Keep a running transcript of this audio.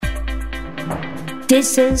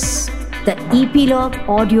This is the Epilogue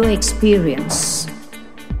audio experience.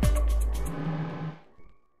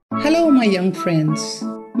 Hello, my young friends.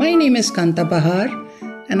 My name is Kanta Bahar,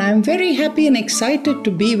 and I am very happy and excited to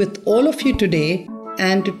be with all of you today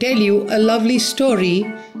and to tell you a lovely story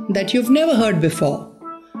that you've never heard before.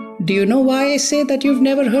 Do you know why I say that you've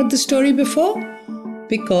never heard the story before?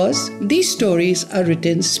 Because these stories are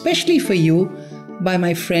written specially for you by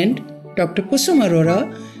my friend Dr. Kusum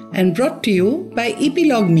Arora and brought to you by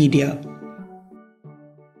Epilogue Media.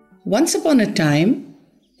 Once upon a time,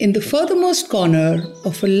 in the furthermost corner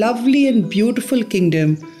of a lovely and beautiful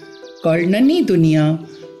kingdom called Nanni Duniya,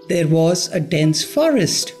 there was a dense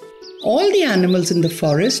forest. All the animals in the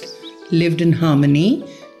forest lived in harmony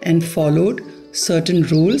and followed certain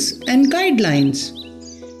rules and guidelines.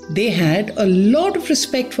 They had a lot of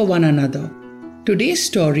respect for one another. Today's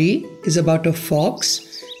story is about a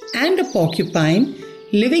fox and a porcupine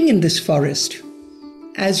living in this forest.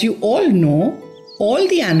 As you all know, all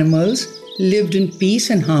the animals lived in peace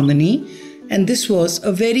and harmony, and this was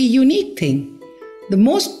a very unique thing. The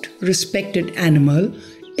most respected animal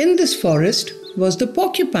in this forest was the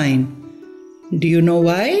porcupine. Do you know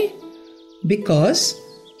why? Because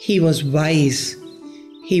he was wise.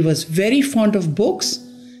 He was very fond of books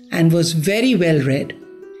and was very well read.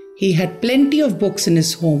 He had plenty of books in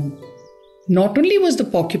his home. Not only was the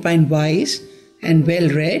porcupine wise and well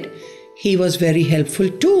read, he was very helpful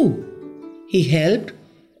too. He helped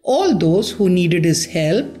all those who needed his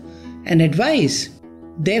help and advice.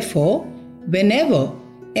 Therefore, whenever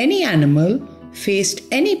any animal faced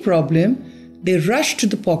any problem, they rushed to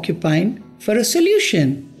the porcupine for a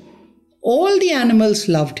solution. All the animals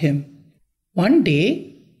loved him. One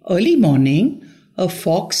day, early morning, a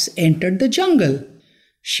fox entered the jungle.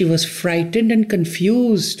 She was frightened and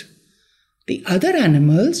confused. The other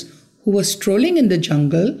animals who were strolling in the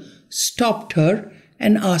jungle stopped her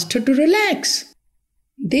and asked her to relax.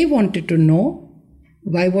 They wanted to know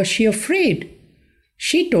why was she afraid.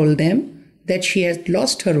 She told them that she had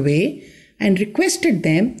lost her way and requested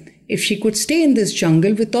them if she could stay in this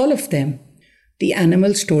jungle with all of them. The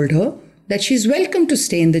animals told her that she is welcome to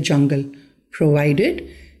stay in the jungle, provided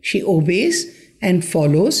she obeys and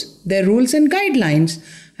follows their rules and guidelines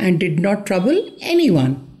and did not trouble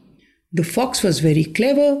anyone. The fox was very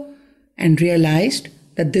clever and realized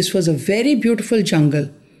that this was a very beautiful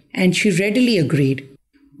jungle, and she readily agreed.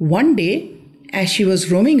 One day, as she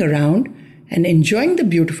was roaming around and enjoying the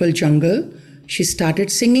beautiful jungle, she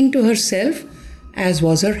started singing to herself, as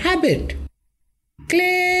was her habit.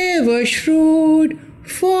 Clever, shrewd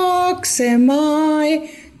fox am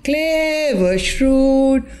I, clever,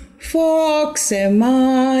 shrewd fox am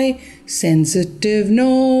I, sensitive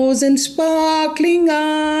nose and sparkling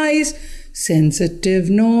eyes, sensitive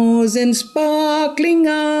nose and sparkling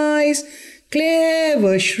eyes,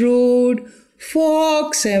 clever, shrewd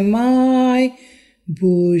fox am I,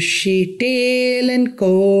 bushy tail and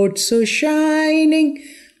coat so shining,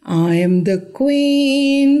 I am the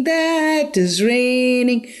queen that is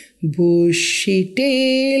reigning, bushy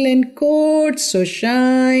tail and coat so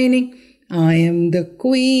shining, I am the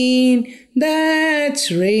queen that's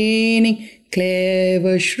reigning,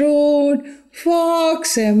 clever, shrewd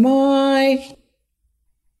fox am I.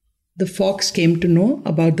 The fox came to know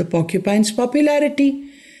about the porcupine's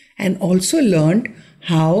popularity and also learned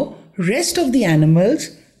how rest of the animals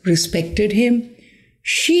respected him.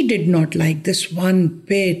 She did not like this one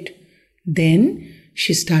bit. Then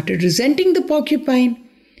she started resenting the porcupine,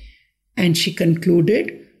 and she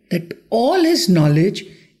concluded that all his knowledge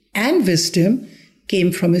and wisdom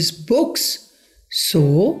came from his books.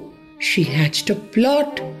 So she hatched a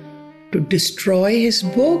plot to destroy his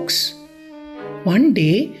books. One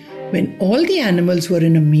day, when all the animals were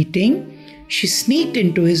in a meeting, she sneaked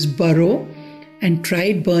into his burrow and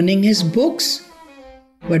tried burning his books.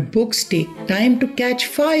 But books take time to catch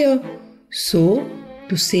fire. So,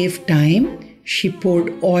 to save time, she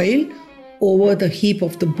poured oil over the heap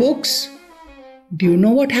of the books. Do you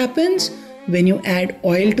know what happens when you add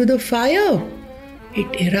oil to the fire?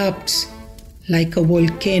 It erupts like a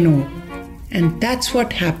volcano. And that's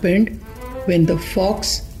what happened when the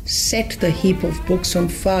fox set the heap of books on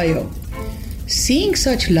fire. Seeing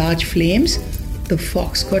such large flames, the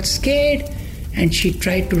fox got scared and she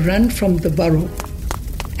tried to run from the burrow.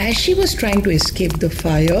 As she was trying to escape the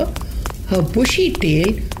fire, her bushy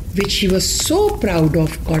tail, which she was so proud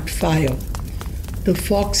of, caught fire. The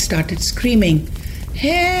fox started screaming,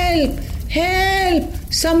 "Help! Help!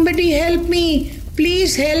 Somebody help me!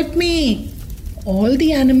 Please help me!" All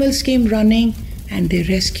the animals came running and they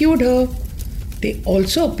rescued her. They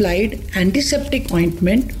also applied antiseptic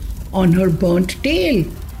ointment on her burnt tail.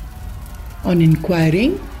 On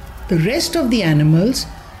inquiring, the rest of the animals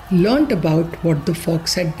learnt about what the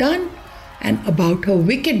fox had done and about her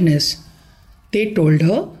wickedness. They told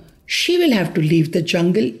her she will have to leave the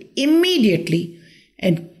jungle immediately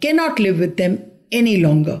and cannot live with them any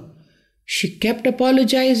longer. She kept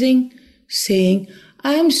apologizing, saying,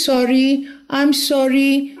 I'm sorry,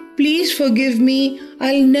 please forgive me,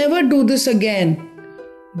 I'll never do this again.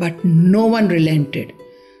 But no one relented.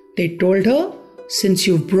 They told her, since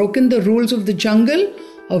you've broken the rules of the jungle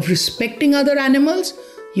of respecting other animals,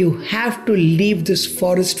 you have to leave this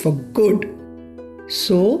forest for good.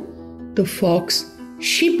 So the fox,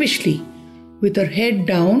 sheepishly, with her head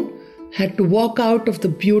down, had to walk out of the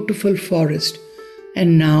beautiful forest.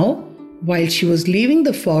 And now, while she was leaving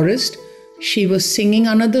the forest, she was singing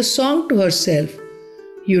another song to herself.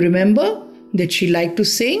 You remember that she liked to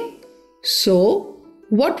sing? So,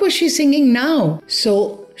 what was she singing now?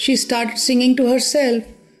 So, she started singing to herself.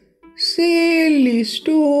 Silly,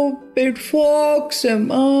 stupid fox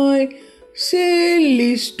am I.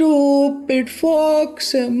 Silly, stupid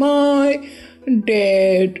fox am I.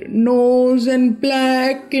 Dead nose and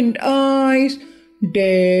blackened eyes.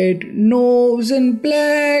 Dead nose and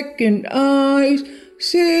blackened eyes.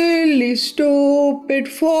 Silly, stupid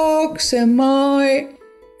fox am I.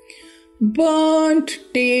 Burnt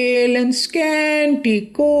tail and scanty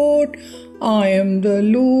coat, I am the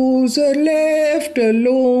loser left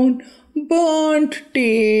alone. Burnt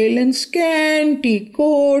tail and scanty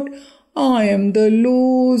coat, I am the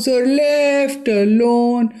loser left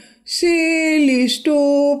alone. Silly,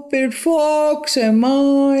 stupid fox am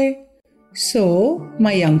I. So,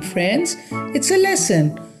 my young friends, it's a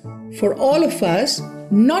lesson for all of us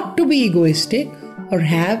not to be egoistic or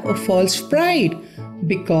have a false pride,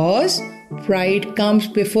 because pride comes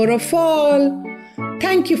before a fall.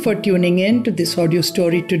 Thank you for tuning in to this audio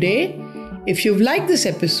story today. If you've liked this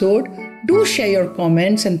episode, do share your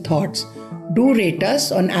comments and thoughts. Do rate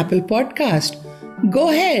us on Apple Podcast. Go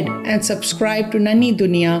ahead and subscribe to Nanni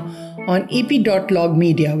Duniya on ep.log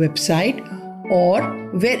media website or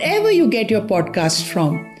wherever you get your podcasts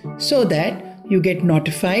from, so that you get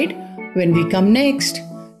notified when we come next.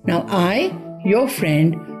 Now I, your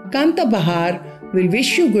friend Kanta Bahar, will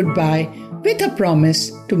wish you goodbye with a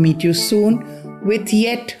promise to meet you soon with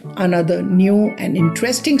yet another new and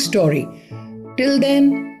interesting story. Till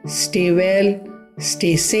then, stay well,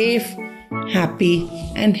 stay safe, happy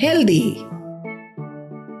and healthy.